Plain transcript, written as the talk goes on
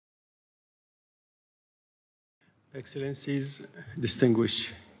Excellencies,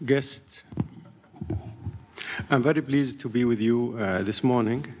 distinguished guests, I'm very pleased to be with you this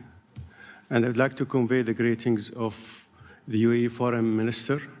morning, and I'd like to convey the greetings of the UAE Foreign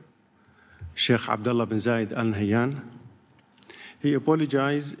Minister, Sheikh Abdullah bin Zayed Al Nahyan. He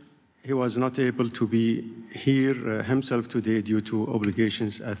apologized he was not able to be here himself today due to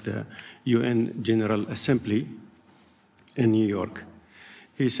obligations at the UN General Assembly in New York.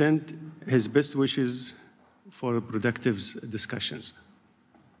 He sent his best wishes for productive discussions.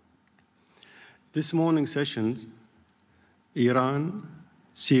 This morning's session, Iran,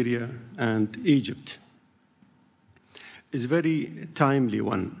 Syria, and Egypt, is a very timely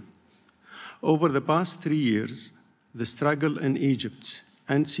one. Over the past 3 years, the struggle in Egypt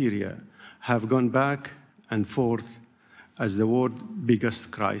and Syria have gone back and forth as the world's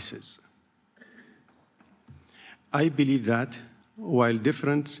biggest crisis. I believe that, while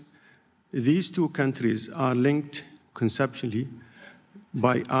different, these two countries are linked conceptually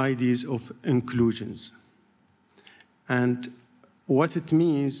by ideas of inclusions and what it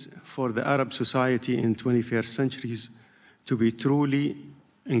means for the Arab society in 21st centuries to be truly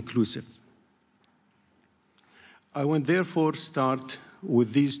inclusive. I will therefore start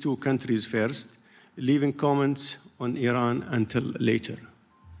with these two countries first, leaving comments on Iran until later.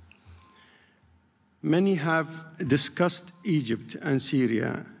 Many have discussed Egypt and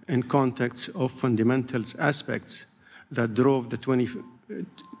Syria in context of fundamental aspects that drove the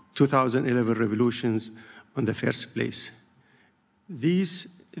 2011 revolutions in the first place.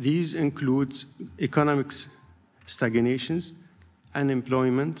 These include economic stagnations,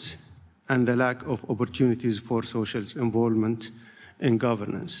 unemployment, and the lack of opportunities for social involvement in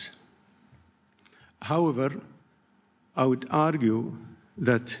governance. However, I would argue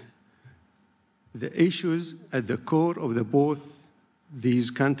that the issues at the core of both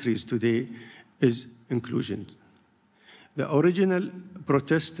these countries today is inclusion. The original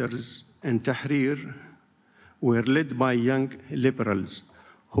protesters in Tahrir were led by young liberals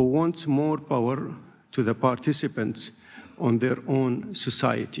who want more power to the participants on their own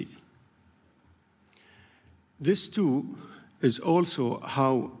society. This too is also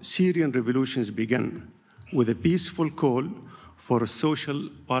how Syrian revolutions began, with a peaceful call for social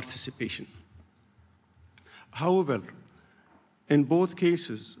participation. However, in both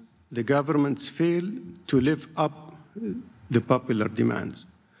cases, the governments failed to live up the popular demands,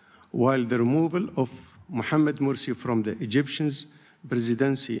 while the removal of Mohammed from the Egyptian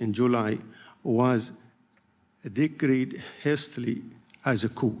presidency in July was decreed hastily as a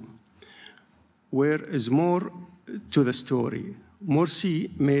coup. Where is more to the story? Morsi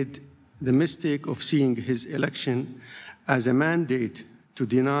made the mistake of seeing his election as a mandate to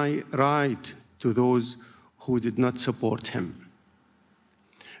deny right to those who did not support him.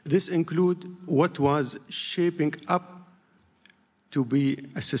 This includes what was shaping up to be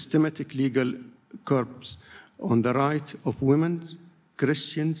a systematic legal corpse on the right of women,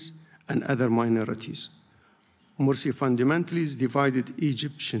 Christians, and other minorities. Morsi fundamentally divided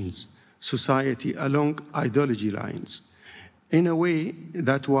Egyptian society along ideology lines in a way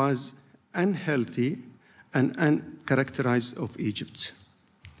that was unhealthy and uncharacteristic of Egypt.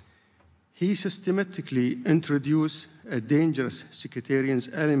 He systematically introduced a dangerous sectarian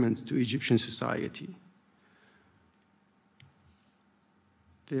element to Egyptian society.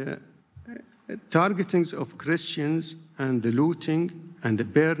 The targeting of Christians and the looting and the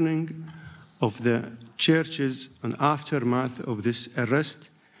burning of the churches in aftermath of this arrest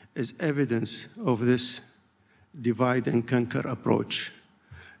is evidence of this divide and conquer approach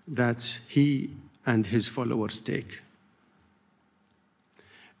that he and his followers take.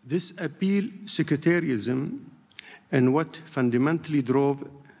 This appeal sectarianism and what fundamentally drove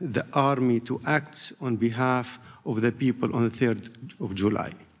the army to act on behalf of the people on the 3rd of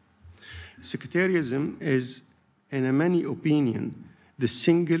July. Sectarianism is, in many opinions, the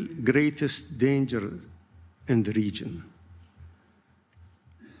single greatest danger in the region.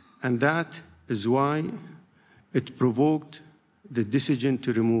 And that is why it provoked the decision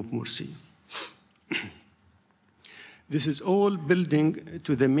to remove Morsi. This is all building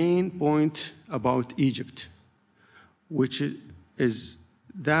to the main point about Egypt, which is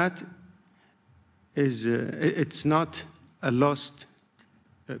that it's not a lost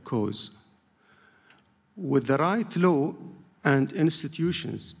cause. With the right law and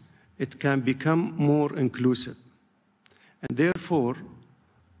institutions, it can become more inclusive and therefore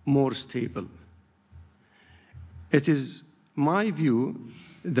more stable. It is my view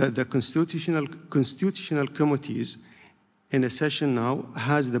that the constitutional committees in a session now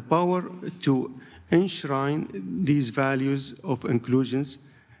has the power to enshrine these values of inclusions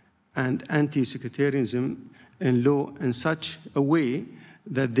and anti-sectarianism in law in such a way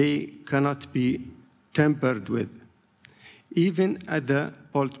that they cannot be tampered with, even at the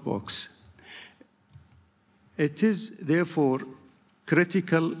ballot box. It is therefore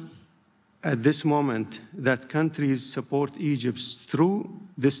critical at this moment that countries support Egypt through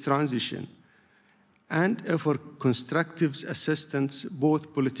this transition and offer constructive assistance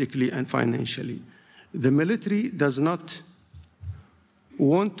both politically and financially. The military does not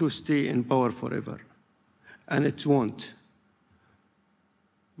want to stay in power forever, and it won't.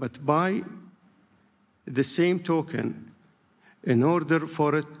 But by the same token, in order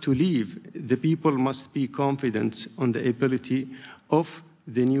for it to leave, the people must be confident on the ability of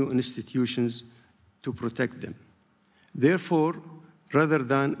the new institutions to protect them. Therefore, rather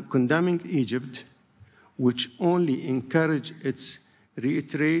than condemning Egypt, which only encourage its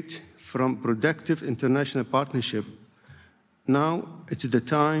retreat from productive international partnership, now it's the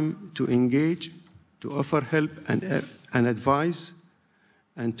time to engage, to offer help and advice,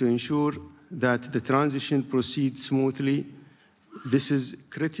 and to ensure that the transition proceeds smoothly. This is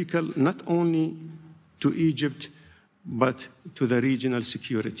critical not only to Egypt, but to the regional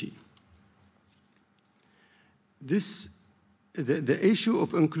security. The issue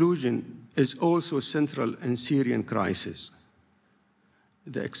of inclusion is also central in Syrian crisis.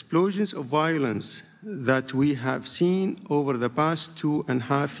 The explosions of violence that we have seen over the past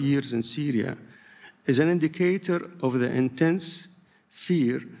 2.5 years in Syria is an indicator of the intense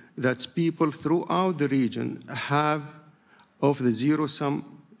fear that people throughout the region have of the zero-sum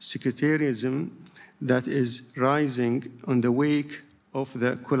sectarianism that is rising in the wake of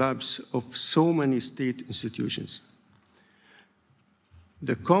the collapse of so many state institutions.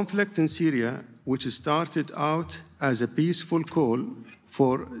 The conflict in Syria, which started out as a peaceful call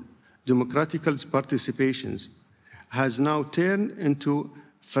for democratic participations, has now turned into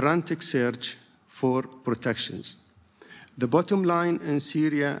frantic search for protections. The bottom line in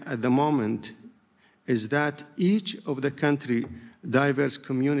Syria at the moment is that each of the country's diverse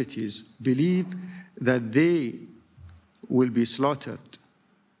communities believe that they will be slaughtered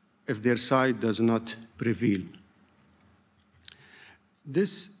if their side does not prevail.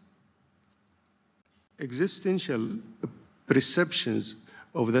 This existential perceptions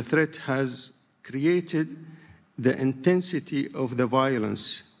of the threat has created the intensity of the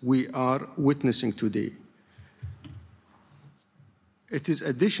violence we are witnessing today. It is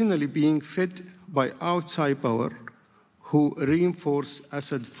additionally being fed by outside power who reinforce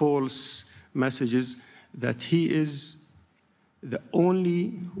Assad's false messages that he is the only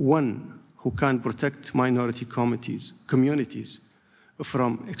one who can protect minority communities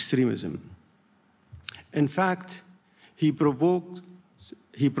from extremism. In fact, he provokes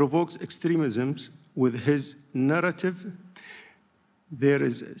extremism with his narrative. There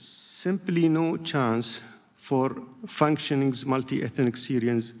is simply no chance for functioning multi-ethnic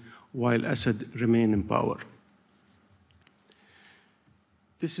Syrians while Assad remains in power.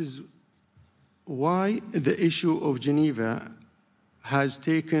 This is why the issue of Geneva has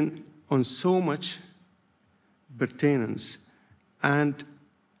taken on so much pertinence and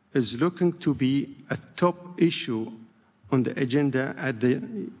is looking to be a top issue on the agenda at the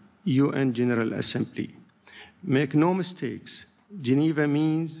UN General Assembly. Make no mistakes, Geneva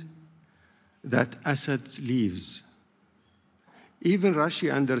means that Assad leaves. Even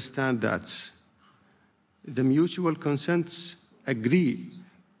Russia understands that. The mutual consents agreed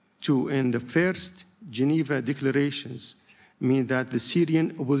to in the first Geneva declarations mean that the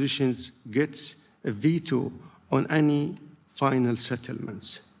Syrian opposition gets a veto on any final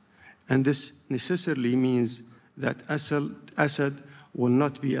settlements. And this necessarily means that Assad will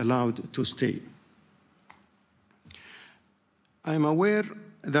not be allowed to stay. I'm aware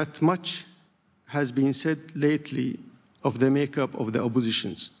that much has been said lately of the makeup of the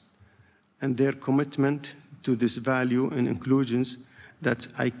oppositions and their commitment to this value and inclusions that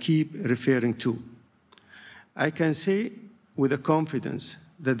I keep referring to. I can say with a confidence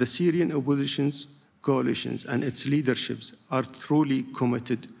that the Syrian opposition's coalitions and its leaderships are truly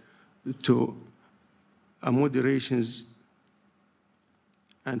committed to moderation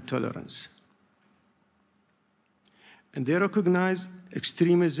and tolerance. And they recognize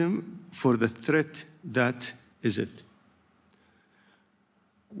extremism for the threat that is it.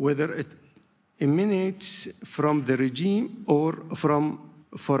 Whether it emanates from the regime or from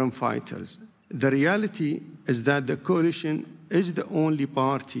foreign fighters. The reality is that the coalition is the only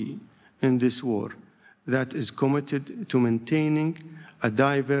party in this war that is committed to maintaining a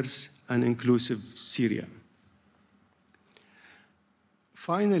diverse and inclusive Syria.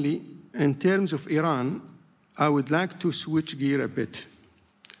 Finally, in terms of Iran, I would like to switch gear a bit.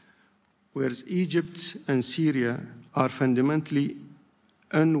 whereas Egypt and Syria are fundamentally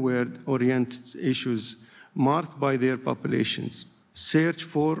inward-oriented issues marked by their populations' search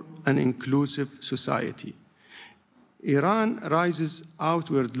for an inclusive society. Iran raises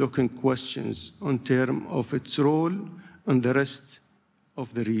outward-looking questions in terms of its role in the rest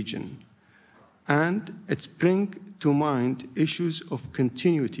of the region, and it brings to mind issues of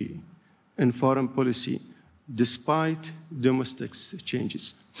continuity in foreign policy despite domestic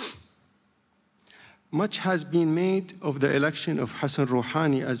changes. Much has been made of the election of Hassan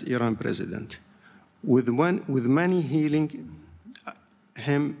Rouhani as Iran president, with many hailing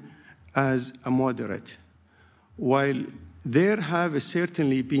him as a moderate. While there have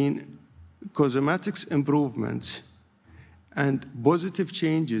certainly been cosmetic improvements and positive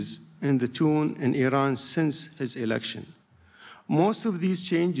changes in the tone in Iran since his election, most of these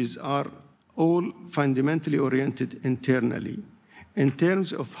changes are all fundamentally oriented internally in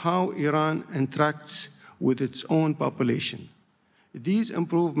terms of how Iran interacts with its own population. These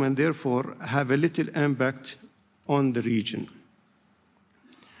improvements, therefore, have a little impact on the region.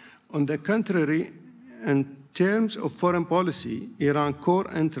 On the contrary, in terms of foreign policy, Iran's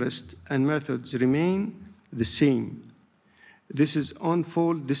core interests and methods remain the same. This is on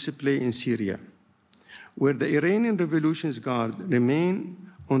full display in Syria, where the Iranian Revolution's Guard remain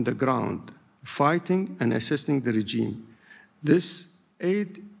on the ground, fighting and assisting the regime. This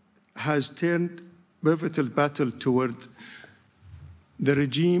aid has turned pivotal battle toward the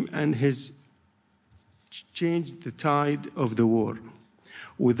regime and has changed the tide of the war.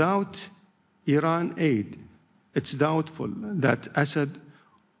 Without Iran aid, it's doubtful that Assad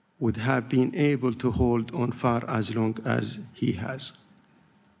would have been able to hold on for as long as he has.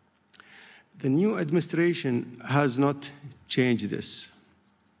 The new administration has not changed this.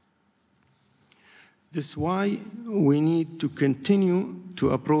 This is why we need to continue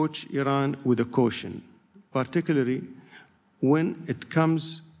to approach Iran with a caution, particularly when it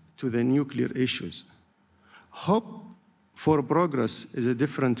comes to the nuclear issues. Hope for progress is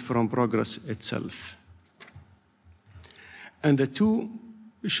different from progress itself. And the two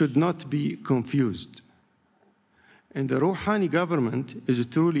should not be confused. And the Rouhani government is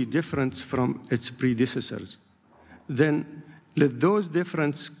truly different from its predecessors. Then let those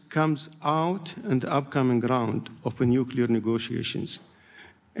differences come out in the upcoming round of nuclear negotiations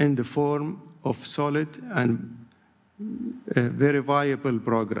in the form of solid and very viable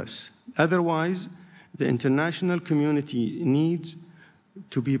progress. Otherwise, the international community needs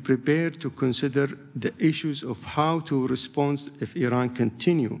to be prepared to consider the issues of how to respond if Iran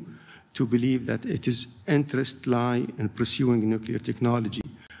continue to believe that its interests lie in pursuing nuclear technology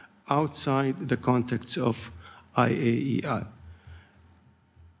outside the context of IAEA.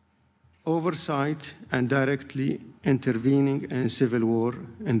 Oversight and directly intervening in civil war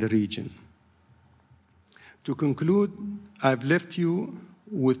in the region. To conclude, I've left you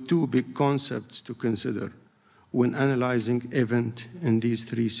with two big concepts to consider when analyzing events in these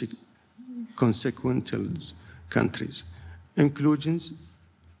three consequential countries: inclusions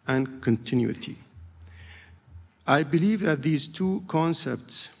and continuity. I believe that these two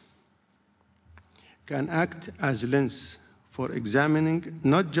concepts can act as a lens for examining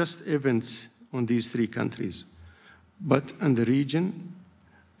not just events on these three countries, but in the region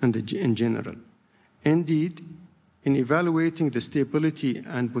and in general. Indeed, in evaluating the stability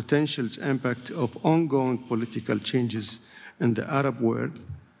and potential impact of ongoing political changes in the Arab world,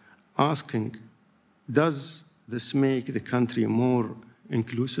 asking, does this make the country more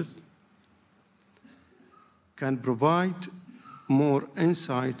inclusive? Can provide more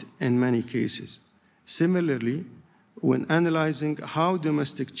insight in many cases. Similarly, when analyzing how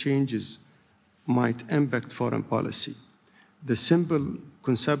domestic changes might impact foreign policy, the simple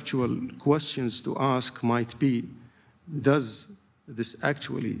conceptual questions to ask might be, does this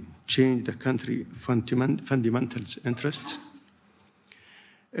actually change the country's fundamental interests?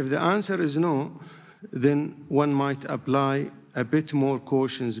 If the answer is no, then one might apply a bit more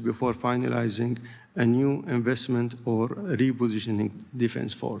caution before finalizing a new investment or repositioning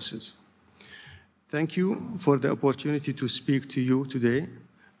defense forces. Thank you for the opportunity to speak to you today,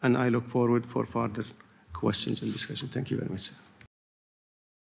 and I look forward for further questions and discussion. Thank you very much, sir.